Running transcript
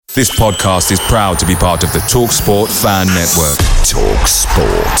This podcast is proud to be part of the TalkSport Fan Network.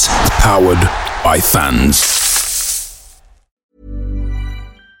 TalkSport. Powered by fans.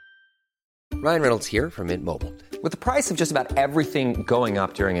 Ryan Reynolds here from Mint Mobile. With the price of just about everything going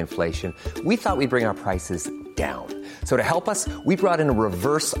up during inflation, we thought we'd bring our prices down. So to help us, we brought in a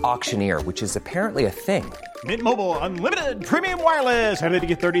reverse auctioneer, which is apparently a thing. Mint Mobile Unlimited Premium Wireless. How to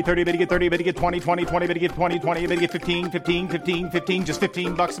get 30, 30, how to get 30, how to get 20, 20, 20, how to get 20, 20, how to get 15, 15, 15, 15, just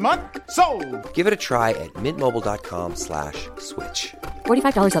 $15 a month? Sold! Give it a try at mintmobile.com/switch.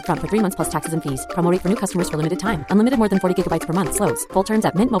 $45 up front for 3 months plus taxes and fees. Promo rate for new customers for limited time. Unlimited more than 40 gigabytes per month. Slows full terms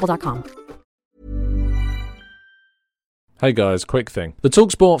at mintmobile.com. Hey guys, quick thing. The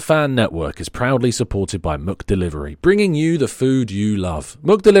TalkSport Fan Network is proudly supported by McDelivery, bringing you the food you love.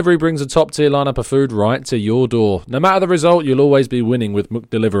 McDelivery brings a top-tier lineup of food right to your door. No matter the result, you'll always be winning with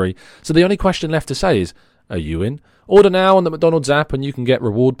McDelivery. So the only question left to say is, are you in? Order now on the McDonald's app and you can get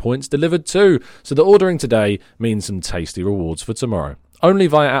reward points delivered too. So the ordering today means some tasty rewards for tomorrow. Only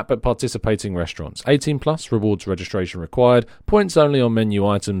via app at participating restaurants. 18 plus, rewards registration required. Points only on menu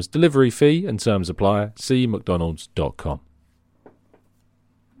items. Delivery fee and terms apply. See mcdonalds.com.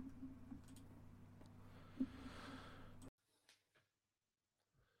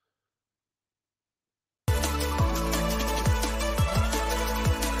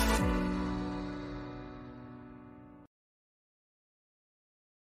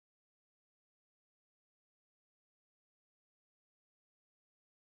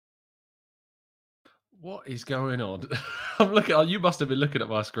 What is going on? I'm looking. You must have been looking at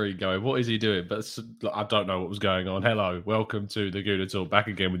my screen going, what is he doing? But I don't know what was going on. Hello, welcome to the Gooner Talk. Back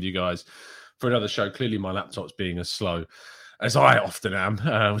again with you guys for another show. Clearly my laptop's being as slow as I often am,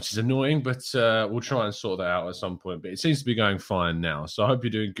 which is annoying, but we'll try and sort that out at some point. But it seems to be going fine now. So I hope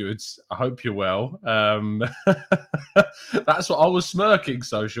you're doing good. I hope you're well. That's what I was smirking,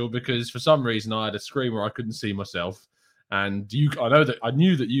 social, because for some reason I had a screen where I couldn't see myself. And I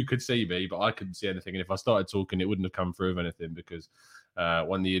knew that you could see me, but I couldn't see anything. And if I started talking, it wouldn't have come through with anything because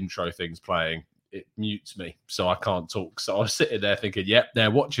when the intro thing's playing, it mutes me, so I can't talk. So I was sitting there thinking, yep, they're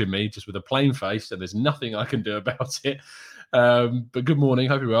watching me just with a plain face, and there's nothing I can do about it. But good morning,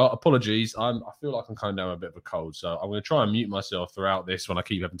 hope you're well. Apologies, I feel like I'm coming down with a bit of a cold, so I'm going to try and mute myself throughout this when I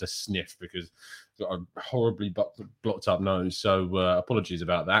keep having to sniff because I've got a horribly blocked up nose. So apologies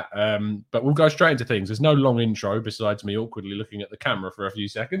about that. But we'll go straight into things. There's no long intro besides me awkwardly looking at the camera for a few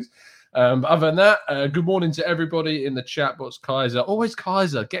seconds. But other than that, good morning to everybody in the chat box. Kaiser, always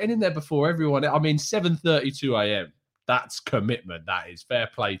Kaiser, getting in there before everyone. I mean, 7:32 a.m. That's commitment. That is fair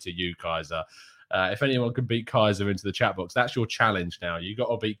play to you, Kaiser. If anyone can beat Kaiser into the chat box, that's your challenge now. You got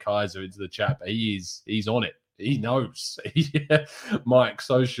to beat Kaiser into the chat. But he's on it. He knows. Mike,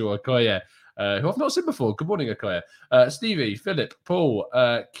 Social, Okoye, who I've not seen before. Good morning, Okoye. Stevie, Philip, Paul,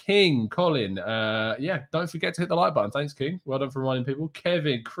 King, Colin. Don't forget to hit the like button. Thanks, King. Well done for reminding people.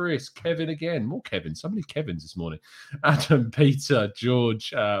 Kevin, Chris, Kevin again. More Kevin. So many Kevins this morning. Adam, Peter,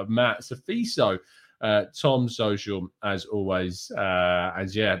 George, Matt, Safiso. Tom, Social, as always.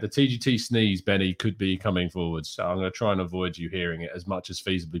 The TGT sneeze, Benny, could be coming forward. So I'm going to try and avoid you hearing it as much as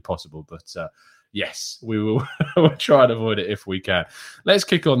feasibly possible. But yes, we will we'll try and avoid it if we can. Let's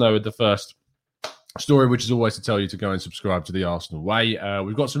kick on, though, with the first story, which is always to tell you to go and subscribe to the Arsenal Way.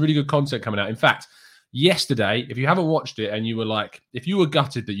 We've got some really good content coming out. In fact, yesterday, if you haven't watched it and you were like, if you were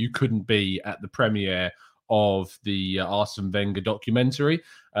gutted that you couldn't be at the premiere of the Arsene Wenger documentary,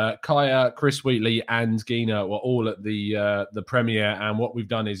 Kaya, Chris Wheatley, and Gina were all at the premiere. And what we've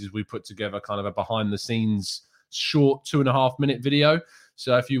done is we put together kind of a behind-the-scenes short 2.5-minute video.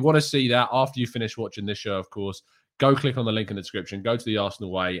 So if you want to see that after you finish watching this show, of course, go click on the link in the description, go to the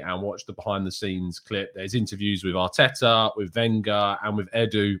Arsenal Way and watch the behind-the-scenes clip. There's interviews with Arteta, with Wenger, and with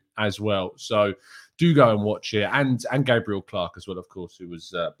Edu as well. So do go and watch it, and Gabriel Clark as well, of course, who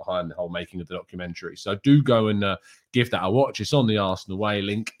was behind the whole making of the documentary. So do go and give that a watch. It's on the Arsenal Way.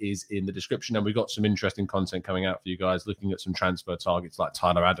 Link is in the description, and we've got some interesting content coming out for you guys, looking at some transfer targets like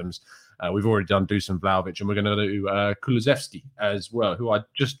Tyler Adams. We've already done Dusan Vlahovic, and we're going to do Kulusevski as well, who I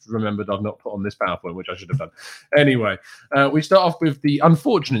just remembered I've not put on this PowerPoint, which I should have done. Anyway, we start off with the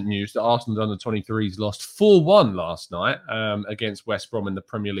unfortunate news that Arsenal under-23s lost 4-1 last night against West Brom in the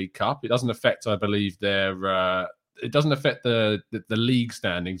Premier League Cup. It doesn't affect, I believe, it doesn't affect the league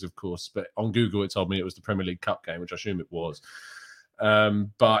standings, of course, but on Google it told me it was the Premier League Cup game, which I assume it was.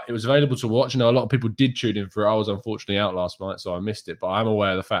 but it was available to watch. A lot of people did tune in for it. I was unfortunately out last night, so I missed it. But I'm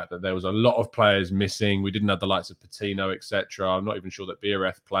aware of the fact that there was a lot of players missing. We didn't have the likes of Patino, etc. I'm not even sure that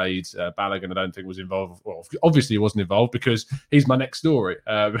BRF played. Balogun, I don't think, was involved. Well, obviously he wasn't involved because he's my next story.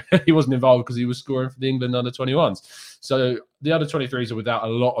 He wasn't involved because he was scoring for the England under-21s. So the under-23s are without a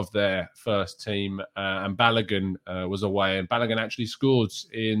lot of their first team, and Balogun was away. And Balogun actually scored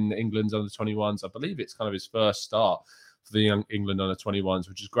in England's under-21s. I believe it's kind of his first start for the young England under-21s,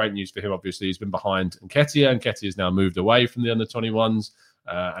 which is great news for him. Obviously, he's been behind Nketiah, and Nketiah has now moved away from the under-21s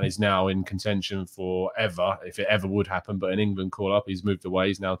and is now in contention forever, if it ever would happen. But an England call-up, he's moved away.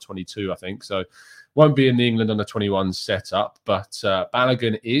 He's now 22, I think. So won't be in the England under-21s setup, but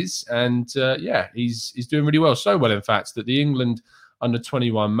Balogun is. And, he's doing really well. So well, in fact, that the England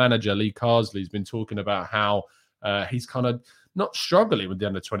under-21 manager, Lee Carsley, has been talking about how he's kind of not struggling with the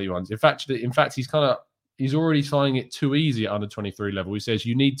under-21s. In fact, he's already finding it too easy at under-23 level. He says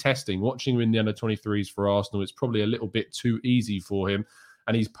you need testing. Watching him in the under-23s for Arsenal, it's probably a little bit too easy for him,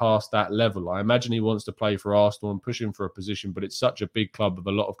 and he's past that level. I imagine he wants to play for Arsenal and push him for a position, but it's such a big club with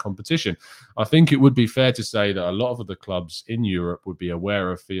a lot of competition. I think it would be fair to say that a lot of the clubs in Europe would be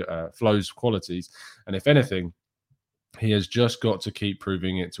aware of Flo's qualities, and if anything, he has just got to keep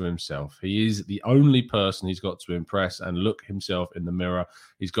proving it to himself. He is the only person he's got to impress and look himself in the mirror.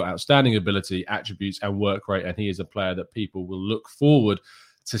 He's got outstanding ability, attributes, and work rate, and he is a player that people will look forward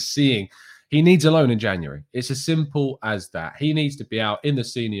to seeing. He needs a loan in January. It's as simple as that. He needs to be out in the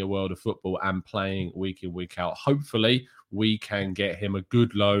senior world of football and playing week in, week out. Hopefully, we can get him a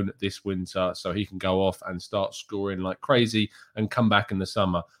good loan this winter so he can go off and start scoring like crazy and come back in the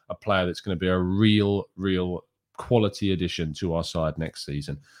summer, a player that's going to be a real quality addition to our side next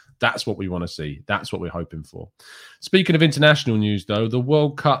season. That's what we want to see. That's what we're hoping for. Speaking of international news, though, the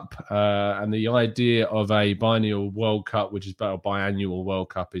World Cup and the idea of a biennial World Cup, which is about a biannual World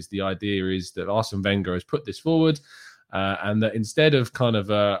Cup, is the idea is that Arsene Wenger has put this forward and that instead of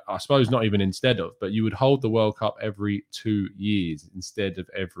I suppose not even instead of, but you would hold the World Cup every 2 years instead of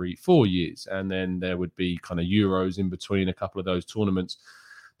every 4 years. And then there would be kind of Euros in between a couple of those tournaments.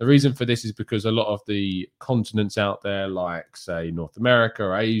 The reason for this is because a lot of the continents out there, like, say, North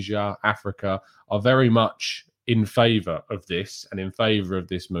America, Asia, Africa, are very much in favour of this and in favour of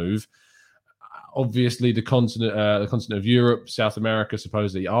this move. Obviously, the continent of Europe, South America,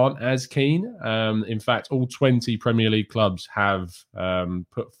 supposedly aren't as keen. In fact, all 20 Premier League clubs have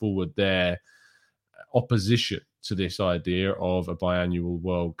put forward their opposition to this idea of a biannual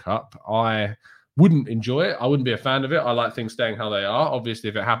World Cup. I wouldn't enjoy it. I wouldn't be a fan of it. I like things staying how they are. Obviously,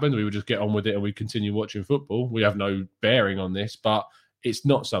 if it happened, we would just get on with it and we continue watching football. We have no bearing on this, but it's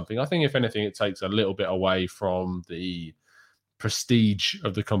not something. I think, if anything, it takes a little bit away from the prestige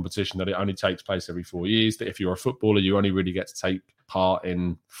of the competition that it only takes place every 4 years. That if you're a footballer, you only really get to take part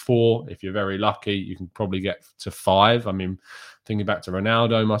in 4. If you're very lucky, you can probably get to 5. I mean, thinking back to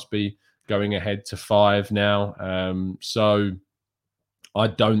Ronaldo, must be going ahead to 5 now. So I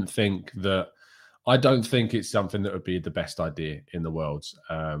don't think it's something that would be the best idea in the world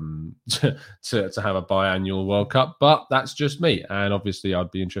to have a biannual World Cup, but that's just me. And obviously,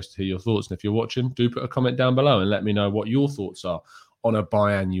 I'd be interested to hear your thoughts. And if you're watching, do put a comment down below and let me know what your thoughts are on a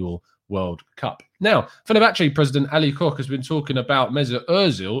biannual World Cup. Now, Fenerbahce president Ali Koch has been talking about Mesut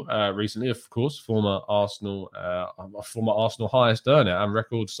Ozil recently, of course, former Arsenal highest earner and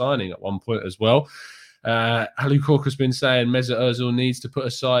record signing at one point as well. Ali Koch has been saying Mesut Ozil needs to put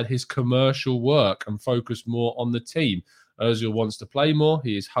aside his commercial work and focus more on the team. Ozil wants to play more.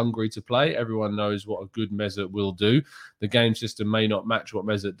 He is hungry to play. Everyone knows what a good Mesut will do. The game system may not match what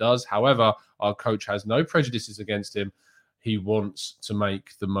Mesut does. However, our coach has no prejudices against him. He wants to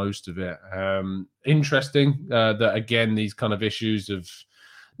make the most of it. Interesting that, again, these kind of issues of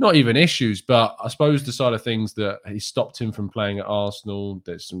not even issues, but I suppose the side of things that he stopped him from playing at Arsenal.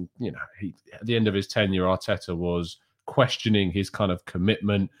 There's some, at the end of his tenure, Arteta was questioning his kind of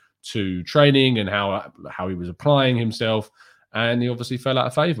commitment to training and how he was applying himself. And he obviously fell out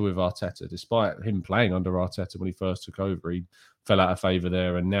of favour with Arteta, despite him playing under Arteta when he first took over. He fell out of favour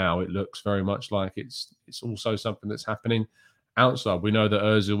there, and now it looks very much like it's also something that's happening outside. We know that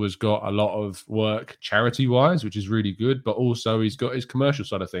Ozil has got a lot of work charity-wise, which is really good, but also he's got his commercial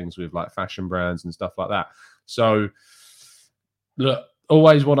side of things with like fashion brands and stuff like that. So, look,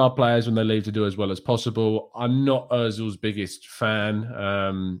 always want our players when they leave to do as well as possible. I'm not Ozil's biggest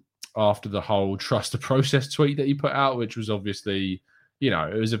fan after the whole trust the process tweet that he put out, which was obviously,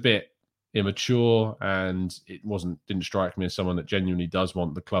 it was a bit immature, and it didn't strike me as someone that genuinely does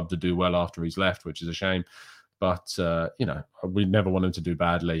want the club to do well after he's left, which is a shame. But, we never want him to do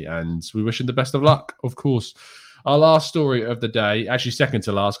badly, and we wish him the best of luck, of course. Our last story of the day, actually second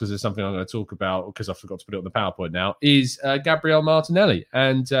to last, because there's something I'm going to talk about, because I forgot to put it on the PowerPoint now, is Gabriel Martinelli.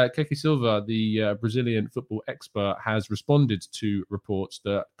 And Keke Silva, the Brazilian football expert, has responded to reports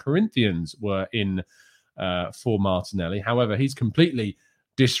that Corinthians were in for Martinelli. However, he's completely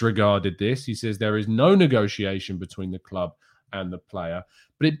disregarded this. He says there is no negotiation between the club and the player.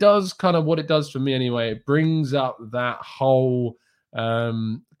 But it does kind of, what it does for me anyway, it brings up that whole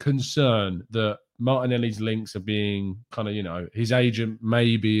concern that Martinelli's links are being kind of, his agent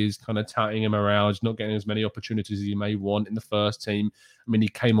maybe is kind of touting him around. He's not getting as many opportunities as he may want in the first team. I mean, he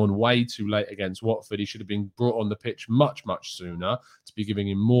came on way too late against Watford. He should have been brought on the pitch much, much sooner to be giving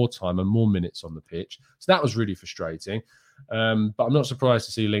him more time and more minutes on the pitch. So that was really frustrating. But I'm not surprised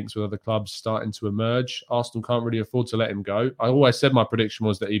to see links with other clubs starting to emerge. Arsenal can't really afford to let him go. I always said my prediction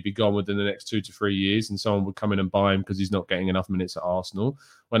was that he'd be gone within the next 2 to 3 years and someone would come in and buy him because he's not getting enough minutes at Arsenal.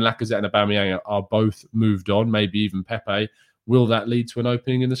 When Lacazette and Aubameyang are both moved on, maybe even Pepe, will that lead to an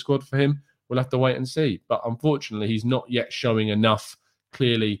opening in the squad for him? We'll have to wait and see. But unfortunately, he's not yet showing enough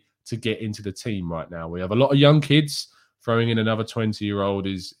clearly to get into the team right now. We have a lot of young kids. Throwing in another 20-year-old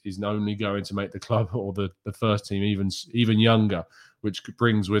is not only going to make the club or the first team even younger, which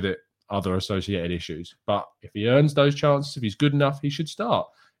brings with it other associated issues. But if he earns those chances, if he's good enough, he should start.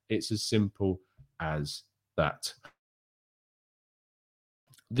 It's as simple as that.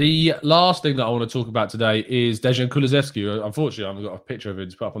 The last thing that I want to talk about today is Dejan Kulusevski. Unfortunately, I haven't got a picture of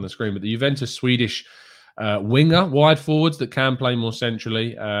it to put up on the screen, but the Juventus Swedish winger, wide forwards that can play more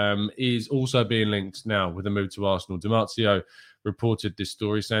centrally, is also being linked now with a move to Arsenal. Di Marzio reported this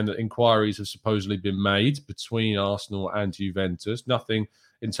story saying that inquiries have supposedly been made between Arsenal and Juventus. Nothing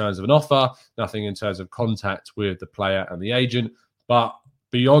in terms of an offer, nothing in terms of contact with the player and the agent. But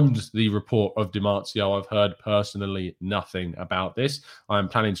beyond the report of Di Marzio, I've heard personally nothing about this. I'm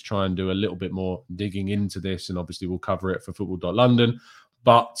planning to try and do a little bit more digging into this, and obviously we'll cover it for Football.London.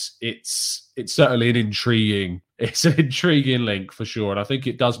 But it's certainly an intriguing link for sure. And I think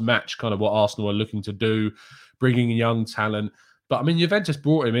it does match kind of what Arsenal are looking to do, bringing young talent. But I mean, Juventus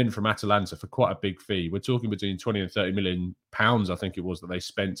brought him in from Atalanta for quite a big fee. We're talking between 20 and 30 million pounds, I think it was, that they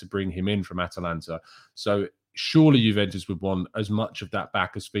spent to bring him in from Atalanta. So surely Juventus would want as much of that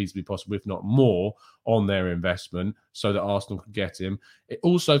back as feasibly possible, if not more, on their investment so that Arsenal could get him. It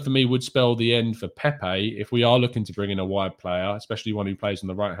also, for me, would spell the end for Pepe. If we are looking to bring in a wide player, especially one who plays on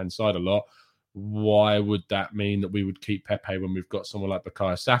the right-hand side a lot, why would that mean that we would keep Pepe when we've got someone like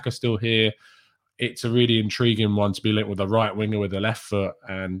Bukayo Saka still here? It's a really intriguing one to be linked with a right winger with a left foot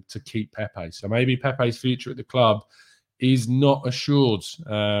and to keep Pepe. So maybe Pepe's future at the club is not assured,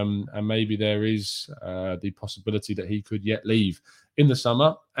 and maybe there is the possibility that he could yet leave in the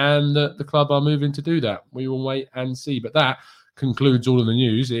summer, and the club are moving to do that. We will wait and see. But that concludes all of the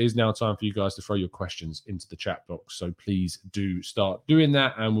news. It is now time for you guys to throw your questions into the chat box, so please do start doing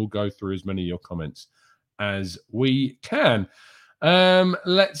that, and we'll go through as many of your comments as we can.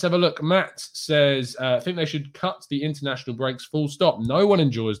 Let's have a look. Matt says, I think they should cut the international breaks full stop. No one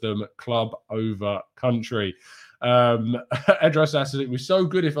enjoys them, club over country. Edros asked, it was so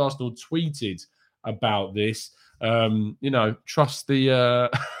good if Arsenal tweeted about this. Trust the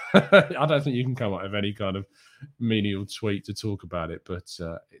I don't think you can come up with any kind of menial tweet to talk about it, but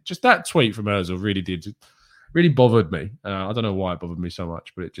just that tweet from Ozil really bothered me. I don't know why it bothered me so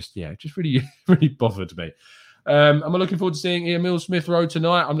much, but it just really really bothered me. Am I looking forward to seeing Emil Smith-Rowe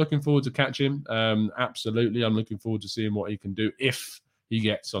tonight? I'm looking forward to catch him. Absolutely. I'm looking forward to seeing what he can do if he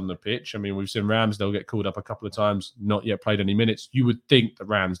gets on the pitch. I mean, we've seen Ramsdale get called up a couple of times, not yet played any minutes. You would think that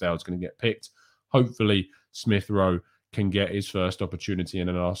Ramsdale's going to get picked. Hopefully, Smith-Rowe can get his first opportunity in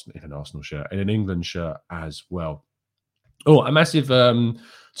an Arsenal shirt, in an England shirt as well. Oh, a massive...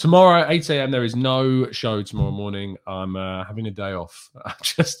 tomorrow, 8 a.m, there is no show tomorrow morning. I'm having a day off. I'm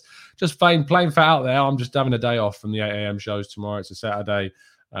just playing fat out there. I'm just having a day off from the 8 a.m. shows tomorrow. It's a Saturday.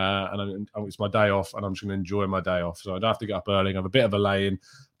 And it's my day off, and I'm just going to enjoy my day off. So I don't have to get up early. I have a bit of a lay-in.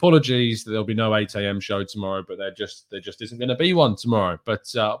 Apologies that there'll be no 8 a.m. show tomorrow, but there just isn't going to be one tomorrow. But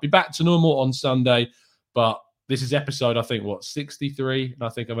I'll be back to normal on Sunday. But this is episode, I think, 63? And I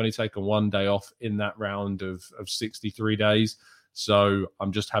think I've only taken one day off in that round of 63 days. So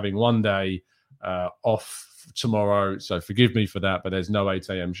I'm just having one day off tomorrow. So forgive me for that, but there's no 8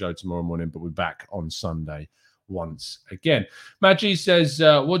 a.m. show tomorrow morning, but we're back on Sunday once again. Maggie says,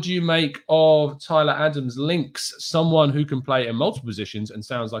 what do you make of Tyler Adams' links? Someone who can play in multiple positions and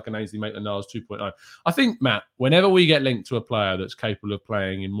sounds like an Ainsley Maitland-Niles 2.0. I think, Matt, whenever we get linked to a player that's capable of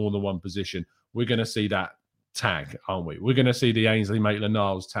playing in more than one position, we're going to see that tag, aren't we? We're going to see the Ainsley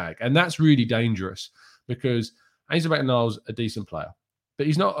Maitland-Niles tag. And that's really dangerous because Ainsley Maitland-Niles is a decent player, but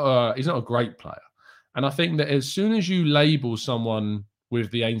he's not a great player. And I think that as soon as you label someone with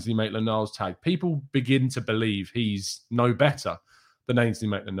the Ainsley Maitland-Niles tag, people begin to believe he's no better than Ainsley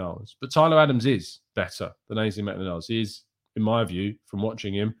Maitland-Niles. But Tyler Adams is better than Ainsley Maitland-Niles. He is, in my view, from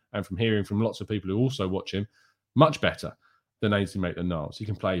watching him and from hearing from lots of people who also watch him, much better than Ainsley Maitland-Niles. He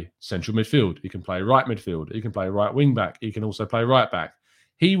can play central midfield. He can play right midfield. He can play right wing back. He can also play right back.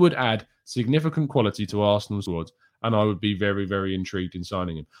 He would add significant quality to Arsenal's squad, and I would be very, very intrigued in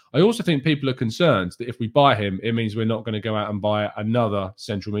signing him. I also think people are concerned that if we buy him, it means we're not going to go out and buy another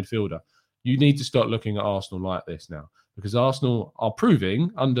central midfielder. You need to start looking at Arsenal like this now, because Arsenal are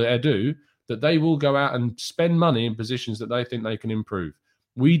proving under Edu that they will go out and spend money in positions that they think they can improve.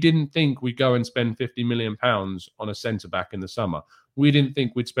 We didn't think we'd go and spend £50 million on a centre-back in the summer. We didn't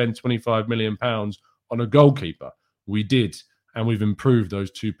think we'd spend £25 million on a goalkeeper. We did, and we've improved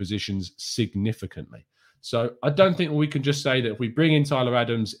those two positions significantly. So I don't think we can just say that if we bring in Tyler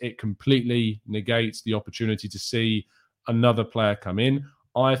Adams, it completely negates the opportunity to see another player come in.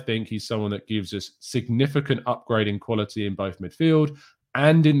 I think he's someone that gives us significant upgrading quality in both midfield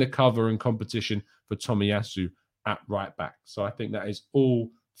and in the cover and competition for Tomiyasu at right back. So I think that is all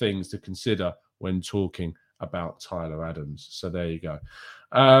things to consider when talking about Tyler Adams. So there you go.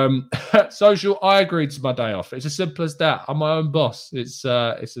 Social, I agreed to my day off. It's as simple as that. I'm my own boss. It's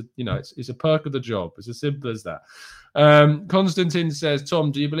a perk of the job. It's as simple as that. Constantine says,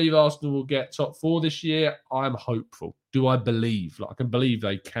 Tom, do you believe Arsenal will get top 4 this year? I'm hopeful. Do I believe? I can believe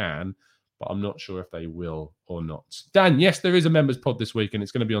they can, but I'm not sure if they will or not. Dan, yes, there is a members pod this week, and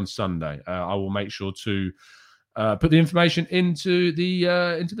it's going to be on Sunday. I will make sure to put the information into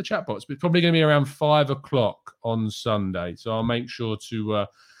the chat box. It's probably going to be around 5:00 on Sunday, so I'll make sure to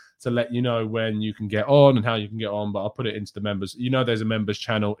let you know when you can get on and how you can get on. But I'll put it into the members. There's a members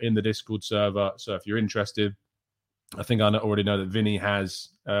channel in the Discord server, so if you're interested, I think I already know that Vinny has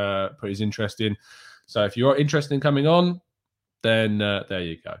put his interest in. So if you're interested in coming on, then there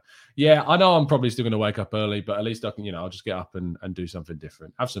you go. Yeah, I know I'm probably still going to wake up early, but at least I can, I'll just get up and do something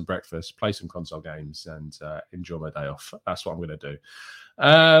different. Have some breakfast, play some console games, and enjoy my day off. That's what I'm going to do.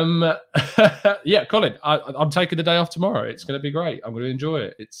 Yeah, Colin, I'm taking the day off tomorrow. It's going to be great. I'm going to enjoy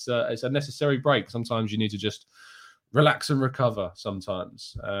it. It's a necessary break. Sometimes you need to just relax and recover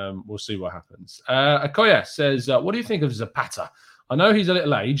sometimes. We'll see what happens. Akoya says, what do you think of Zapata? I know he's a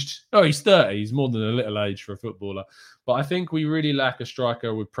little aged. Oh, he's 30. He's more than a little age for a footballer. But I think we really lack a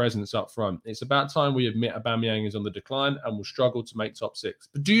striker with presence up front. It's about time we admit Aubameyang is on the decline and will struggle to make top 6.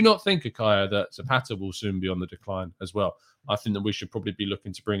 But do you not think, Akaya, that Zapata will soon be on the decline as well? I think that we should probably be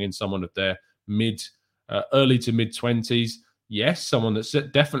looking to bring in someone of their early to mid-20s. Yes, someone that's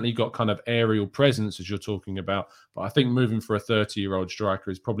definitely got kind of aerial presence, as you're talking about. But I think moving for a 30-year-old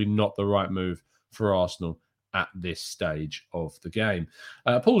striker is probably not the right move for Arsenal at this stage of the game.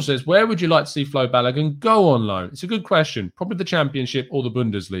 Paul says, where would you like to see Flo Balogun go on loan? It's a good question. Probably the Championship or the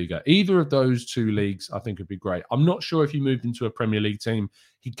Bundesliga. Either of those two leagues, I think, would be great. I'm not sure if he moved into a Premier League team,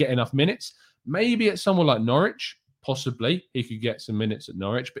 he'd get enough minutes. Maybe at someone like Norwich, possibly, he could get some minutes at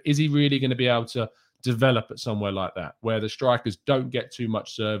Norwich. But is he really going to be able to develop at somewhere like that, where the strikers don't get too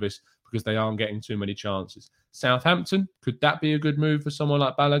much service because they aren't getting too many chances? Southampton, could that be a good move for someone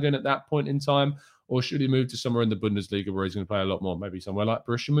like Balogun at that point in time? Or should he move to somewhere in the Bundesliga where he's going to play a lot more? Maybe somewhere like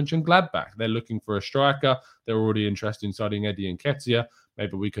Borussia Mönchengladbach. They're looking for a striker. They're already interested in signing Eddie Nketiah.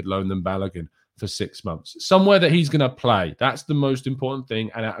 Maybe we could loan them Balogun for 6 months. Somewhere that he's going to play. That's the most important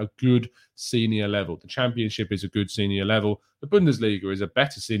thing, and at a good senior level. The Championship is a good senior level. The Bundesliga is a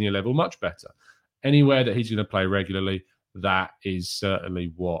better senior level, much better. Anywhere that he's going to play regularly, that is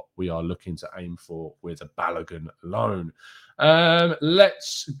certainly what we are looking to aim for with a Balogun loan.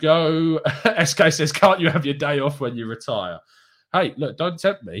 Let's go. SK says, can't you have your day off when you retire? Hey, look, don't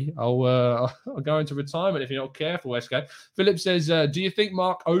tempt me. I'll go into retirement if you're not careful, SK. Philip says, do you think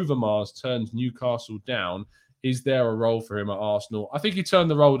Mark Overmars turns Newcastle down? Is there a role for him at Arsenal? I think he did turn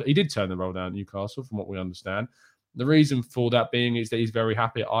the role down at Newcastle, from what we understand. The reason for that being is that he's very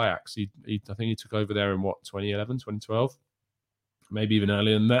happy at Ajax. I think he took over there in 2011, 2012, maybe even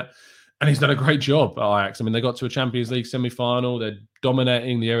earlier than that. And he's done a great job at Ajax. I mean, they got to a Champions League semi-final. They're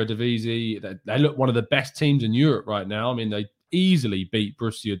dominating the Eredivisie. They look one of the best teams in Europe right now. I mean, they easily beat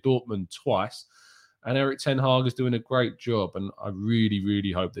Borussia Dortmund twice. And Erik ten Hag is doing a great job. And I really,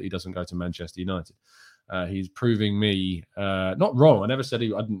 really hope that he doesn't go to Manchester United. He's proving me not wrong. I never said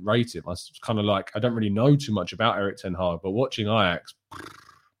I didn't rate him. I was kind of like, I don't really know too much about Erik ten Hag. But watching Ajax,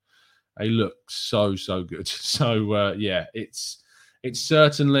 they look so, so good. So, yeah, it's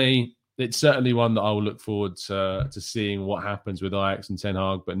certainly one that I will look forward to seeing what happens with Ajax and Ten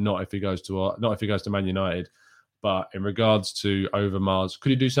Hag, but not if he goes to Man United. But in regards to Overmars, could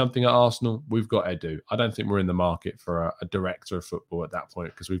he do something at Arsenal? We've got Edu. I don't think we're in the market for a director of football at that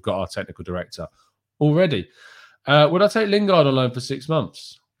point because we've got our technical director already. Would I take Lingard on loan for 6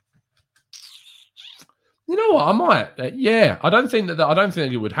 months? You know what? I might. Yeah, I don't think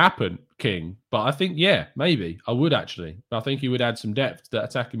it would happen, King. But I think, yeah, maybe I would actually. I think he would add some depth to that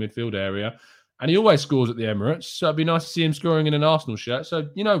attacking midfield area. And he always scores at the Emirates. So it'd be nice to see him scoring in an Arsenal shirt. So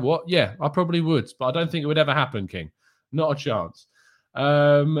you know what? Yeah, I probably would. But I don't think it would ever happen, King. Not a chance.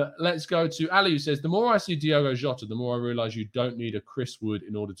 Let's go to Ali, who says, the more I see Diogo Jota, the more I realise you don't need a Chris Wood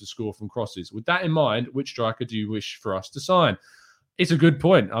in order to score from crosses. With that in mind, which striker do you wish for us to sign? It's a good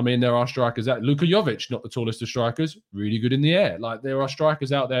point. I mean, there are strikers out. Luka Jovic, not the tallest of strikers, really good in the air. Like, there are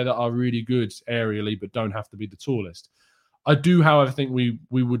strikers out there that are really good aerially, but don't have to be the tallest. I do, however, think we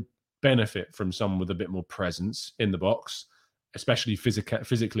would benefit from someone with a bit more presence in the box, especially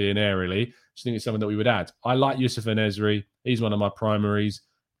physically and aerially. I just think it's something that we would add. I like Yusuf En-Nesyri. He's one of my primaries.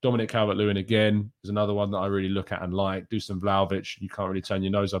 Dominic Calvert-Lewin, again, is another one that I really look at and like. Dusan Vlahovic, you can't really turn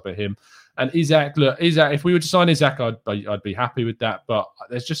your nose up at him. And Isak, if we were to sign Isak, I'd be happy with that. But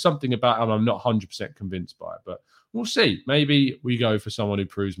there's just something about him I'm not 100% convinced by. But we'll see. Maybe we go for someone who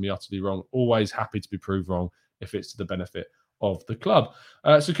proves me utterly wrong. Always happy to be proved wrong if it's to the benefit of the club.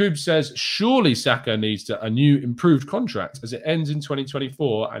 Sakub says, surely Saka needs a new improved contract as it ends in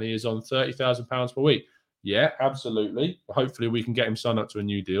 2024 and he is on £30,000 per week. Yeah, absolutely. Hopefully we can get him signed up to a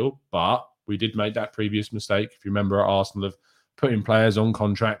new deal, but we did make that previous mistake. If you remember, at Arsenal of putting players on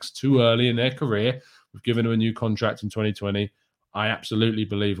contracts too early in their career. We've given him a new contract in 2020. I absolutely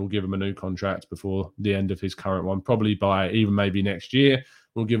believe we'll give him a new contract before the end of his current one, probably by even maybe next year.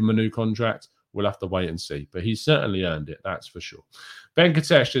 We'll give him a new contract. We'll have to wait and see. But he's certainly earned it, that's for sure. Ben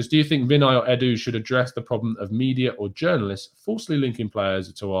Katesh says, do you think Vinay or Edu should address the problem of media or journalists falsely linking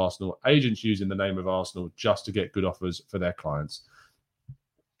players to Arsenal, agents using the name of Arsenal just to get good offers for their clients?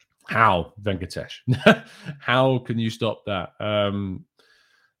 How, Venkatesh? How can you stop that?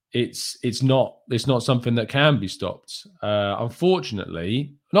 It's not something that can be stopped.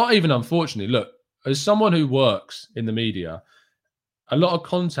 Unfortunately, not even unfortunately, look, as someone who works in the media, a lot of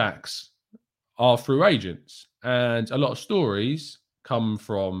contacts are through agents, and a lot of stories come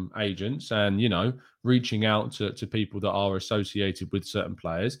from agents and, you know, reaching out to people that are associated with certain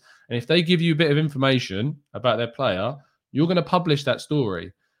players. And if they give you a bit of information about their player, you're going to publish that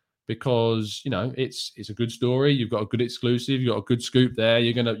story because, you know, it's a good story. You've got a good exclusive. You've got a good scoop there.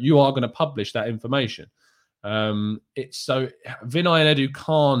 You are going to publish that information. It's so Vinay and Edu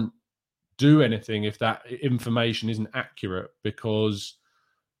can't do anything if that information isn't accurate, because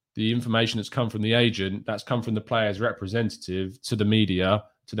the information that's come from the agent, that's come from the player's representative to the media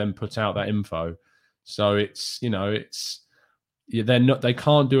to then put out that info. So they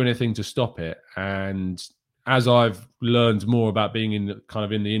can't do anything to stop it. And as I've learned more about being in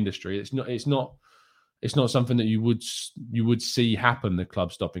the industry, it's not something that you would see happen, the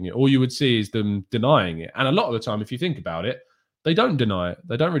club stopping it. All you would see is them denying it. And a lot of the time, if you think about it, they don't deny it.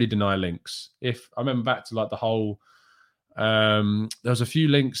 They don't really deny links. If I remember back to like the whole, there was a few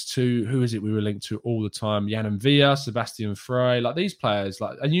links to, who is it we were linked to all the time? Jan Villa, Sebastian Frey, like these players,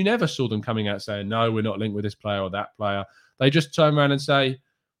 like, and you never saw them coming out saying, no, we're not linked with this player or that player. They just turn around and say,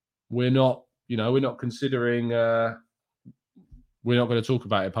 we're not considering, we're not going to talk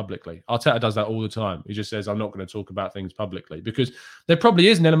about it publicly. Arteta does that all the time. He just says, I'm not going to talk about things publicly, because there probably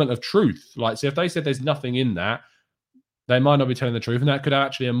is an element of truth. Like, so if they said there's nothing in that, they might not be telling the truth. And that could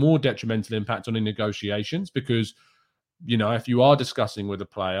actually have a more detrimental impact on the negotiations, because, you know, if you are discussing with a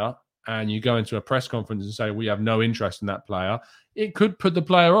player and you go into a press conference and say, we have no interest in that player, it could put the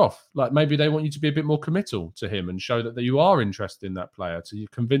player off. Like, maybe they want you to be a bit more committal to him and show that you are interested in that player. So you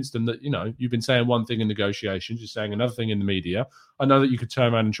convince them that, you know, you've been saying one thing in negotiations, you're saying another thing in the media. I know that you could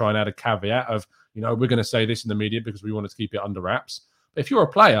turn around and try and add a caveat of, you know, we're going to say this in the media because we wanted to keep it under wraps. But if you're a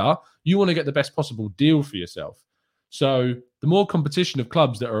player, you want to get the best possible deal for yourself. So the more competition of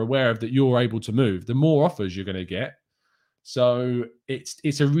clubs that are aware of that you're able to move, the more offers you're going to get. So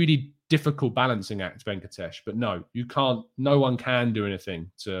it's a really difficult balancing act, Venkatesh. But no, you can't. No one can do anything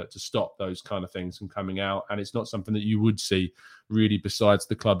to stop those kind of things from coming out, and it's not something that you would see really, besides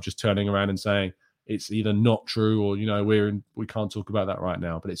the club just turning around and saying it's either not true or, you know, we can't talk about that right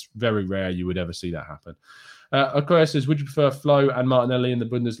now. But it's very rare you would ever see that happen. Okoye says, would you prefer Flo and Martinelli in the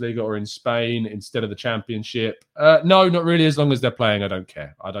Bundesliga or in Spain instead of the Championship? No, not really. As long as they're playing, I don't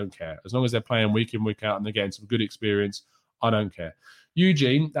care. As long as they're playing week in, week out, and they're getting some good experience, I don't care.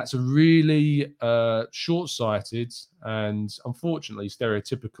 Eugene, that's a really short-sighted and unfortunately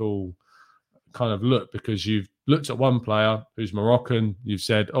stereotypical kind of look, because you've looked at one player who's Moroccan, you've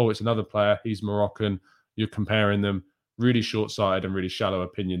said, oh, it's another player, he's Moroccan, you're comparing them. Really short-sighted and really shallow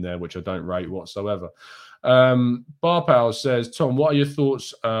opinion there, which I don't rate whatsoever. Barpal says, Tom, what are your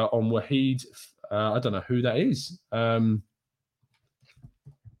thoughts on Wahid? I don't know who that is. I don't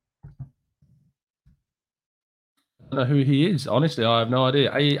know who he is. Honestly, I have no idea.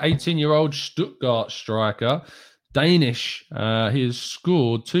 18-year-old Stuttgart striker, Danish. He has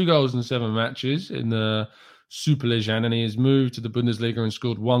scored 2 goals in 7 matches in the Superliga, and he has moved to the Bundesliga and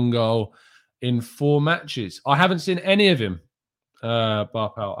scored 1 goal in 4 matches. I haven't seen any of him,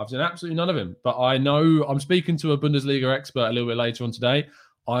 Barpal. I've seen absolutely none of him. But I know I'm speaking to a Bundesliga expert a little bit later on today.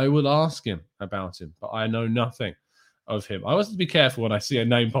 I will ask him about him, but I know nothing of him. I always have to be careful when I see a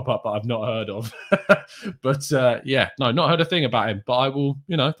name pop up that I've not heard of. But not heard a thing about him. But I will,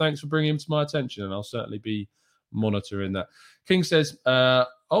 thanks for bringing him to my attention, and I'll certainly be monitoring that. King says,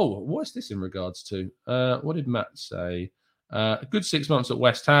 what's this in regards to? What did Matt say? A good 6 months at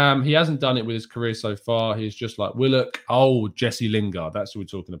West Ham. He hasn't done it with his career so far. He's just like Willock. Oh, Jesse Lingard. That's what we're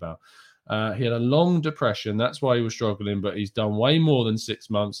talking about. He had a long depression. That's why he was struggling, but he's done way more than 6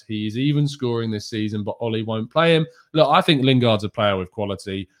 months. He's even scoring this season, but Ollie won't play him. Look, I think Lingard's a player with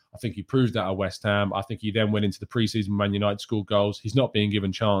quality. I think he proved that at West Ham. I think he then went into the preseason Man United, scored goals. He's not being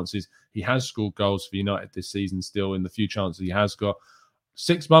given chances. He has scored goals for United this season still in the few chances he has got.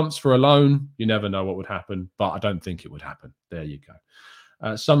 6 months for a loan, you never know what would happen, but I don't think it would happen. There you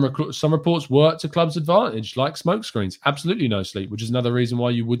go. Some reports work to clubs' advantage, like smokescreens. Absolutely no sleep, which is another reason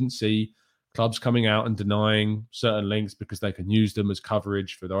why you wouldn't see clubs coming out and denying certain links, because they can use them as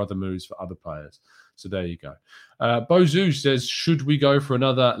coverage for their other moves for other players. So there you go. Bozu says, should we go for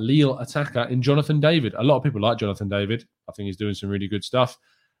another Lille attacker in Jonathan David? A lot of people like Jonathan David. I think he's doing some really good stuff.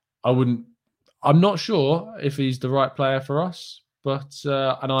 I'm not sure if he's the right player for us. But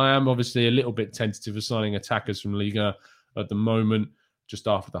and I am obviously a little bit tentative of signing attackers from Liga at the moment, just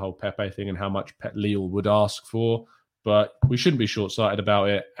after the whole Pepe thing and how much Lille would ask for. But we shouldn't be short-sighted about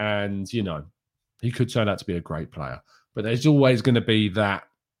it. And, he could turn out to be a great player. But there's always going to be that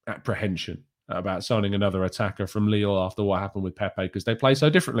apprehension about signing another attacker from Lille after what happened with Pepe, because they play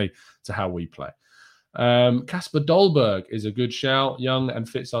so differently to how we play. Kasper Dolberg is a good shout, young and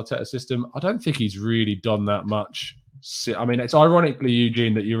fits Arteta's system. I don't think he's really done that much. I mean, it's ironically,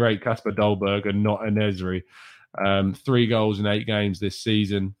 Eugene, that you rate Kasper Dolberg and not En-Nesyri. 3 goals in 8 games this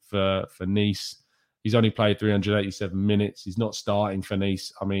season for Nice. He's only played 387 minutes. He's not starting for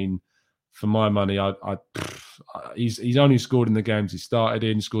Nice. I mean, for my money, he's only scored in the games he started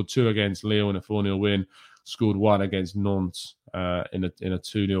in. Scored 2 against Lille in a 4-0 win. Scored 1 against Nantes in a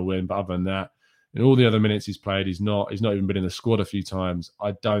 2-0 win. But other than that, in all the other minutes he's played, he's not even been in the squad a few times.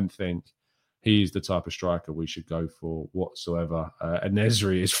 I don't think he's the type of striker we should go for whatsoever.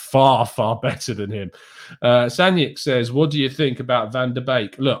 En-Nesyri is far, far better than him. Sanyik says, what do you think about Van der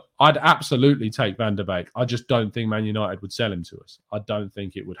Beek? Look, I'd absolutely take Van der Beek. I just don't think Man United would sell him to us. I don't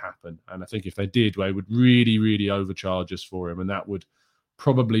think it would happen. And I think if they did, they would really, really overcharge us for him. And that would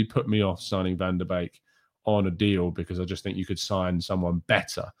probably put me off signing Van der Beek on a deal, because I just think you could sign someone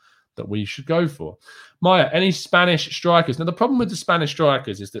better that we should go for. Maya, any Spanish strikers? Now, the problem with the Spanish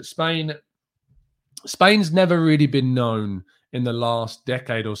strikers is that Spain's never really been known in the last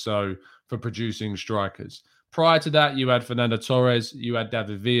decade or so for producing strikers. Prior to that, you had Fernando Torres, you had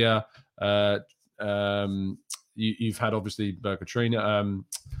David Villa, you've had obviously Butragueño,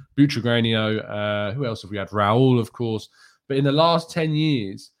 who else have we had? Raul, of course. But in the last 10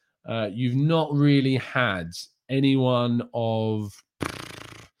 years, you've not really had anyone of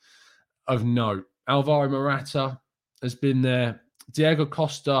note. Alvaro Morata has been there. Diego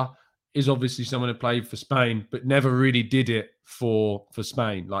Costa is obviously someone who played for Spain, but never really did it for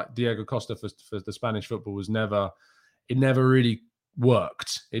Spain. Like Diego Costa for the Spanish football it never really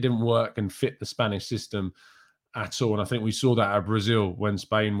worked. It didn't work and fit the Spanish system at all. And I think we saw that at Brazil when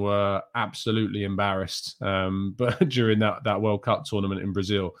Spain were absolutely embarrassed but during that World Cup tournament in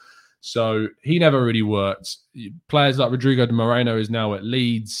Brazil. So he never really worked. Players like Rodrigo de Moreno is now at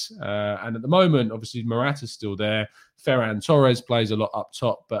Leeds. And at the moment, obviously, Morata's still there. Ferran Torres plays a lot up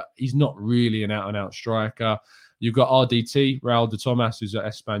top, but he's not really an out-and-out striker. You've got RDT, Raul de Tomas, who's at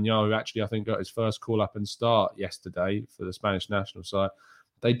Espanyol, who actually, I think, got his first call-up and start yesterday for the Spanish national side.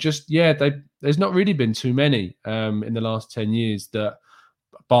 There's not really been too many in the last 10 years that,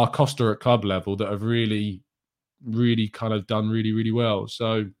 bar Costa at club level, that have really kind of done really, really well.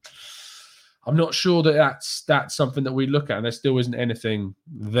 So I'm not sure that's something that we look at, and there still isn't anything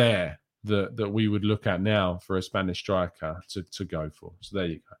there that we would look at now for a Spanish striker to go for. So there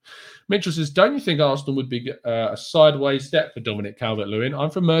you go. Mitchell says, don't you think Arsenal would be a sideways step for Dominic Calvert-Lewin?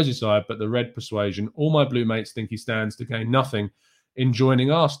 I'm from Merseyside, but the red persuasion, all my blue mates think he stands to gain nothing in joining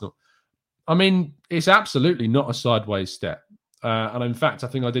Arsenal. I mean, it's absolutely not a sideways step. And in fact, I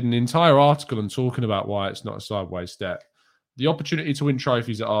think I did an entire article on talking about why it's not a sideways step. The opportunity to win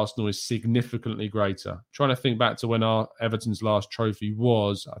trophies at Arsenal is significantly greater. Trying to think back to when Everton's last trophy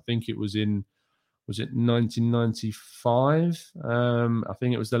was, I think it was 1995? I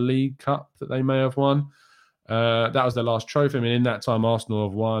think it was the League Cup that they may have won. That was their last trophy. I mean, in that time, Arsenal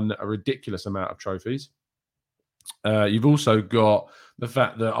have won a ridiculous amount of trophies. You've also got the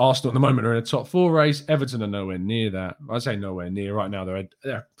fact that Arsenal at the moment are in a top 4 race. Everton are nowhere near that. I say nowhere near. Right now, they're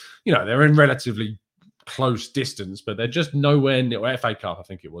in relatively close distance, but they're just nowhere near. FA Cup, I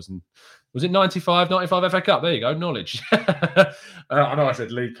think it was. Was it 95 FA Cup? There you go, knowledge. I know I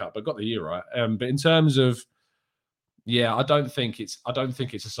said League Cup, but got the year right. But in terms of, I don't think it's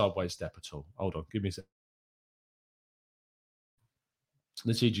a sideways step at all. Hold on, give me a second.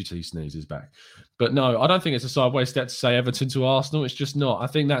 The TGT sneeze is back. But no, I don't think it's a sideways step to say Everton to Arsenal. It's just not. I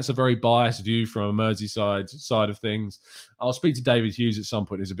think that's a very biased view from a Merseyside side of things. I'll speak to David Hughes at some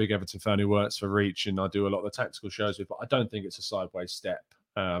point. He's a big Everton fan who works for Reach, and I do a lot of the tactical shows with, but I don't think it's a sideways step.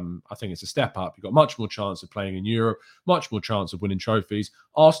 I think it's a step up. You've got much more chance of playing in Europe, much more chance of winning trophies.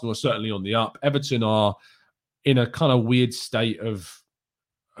 Arsenal are certainly on the up. Everton are in a kind of weird state of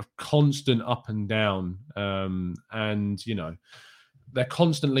constant up and down. And, they're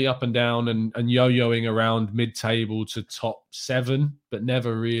constantly up and down and yo-yoing around mid-table to top 7, but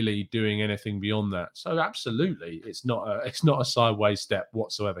never really doing anything beyond that. So absolutely, it's not a sideways step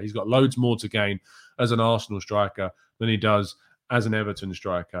whatsoever. He's got loads more to gain as an Arsenal striker than he does as an Everton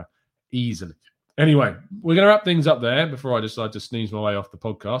striker, easily. Anyway, we're going to wrap things up there before I decide to sneeze my way off the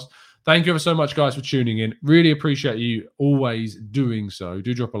podcast. Thank you ever so much, guys, for tuning in. Really appreciate you always doing so.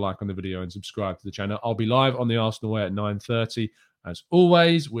 Do drop a like on the video and subscribe to the channel. I'll be live on the Arsenal Way at 9:30. As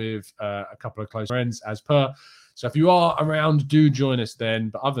always, with a couple of close friends as per. So if you are around, do join us then.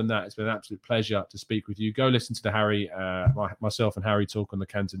 But other than that, it's been an absolute pleasure to speak with you. Go listen to the myself and Harry talk on the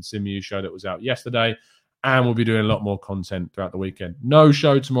Canton Simu show that was out yesterday. And we'll be doing a lot more content throughout the weekend. No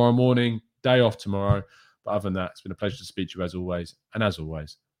show tomorrow morning, day off tomorrow. But other than that, it's been a pleasure to speak to you as always. And as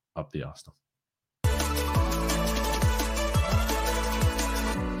always, up the Arsenal.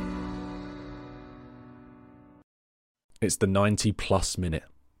 It's the 90-plus minute.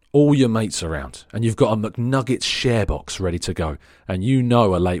 All your mates around, and you've got a McNuggets share box ready to go, and you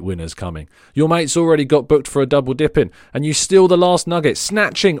know a late winner's coming. Your mate's already got booked for a double dipping, and you steal the last nugget,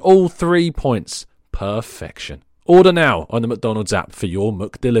 snatching all 3 points. Perfection. Order now on the McDonald's app for your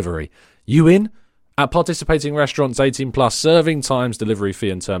McDelivery. You in? At participating restaurants, 18 plus, serving times, delivery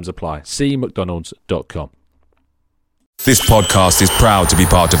fee and terms apply. See mcdonalds.com. This podcast is proud to be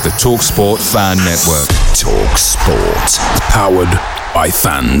part of the TalkSport Fan Network. TalkSport. Powered by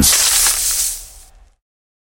fans.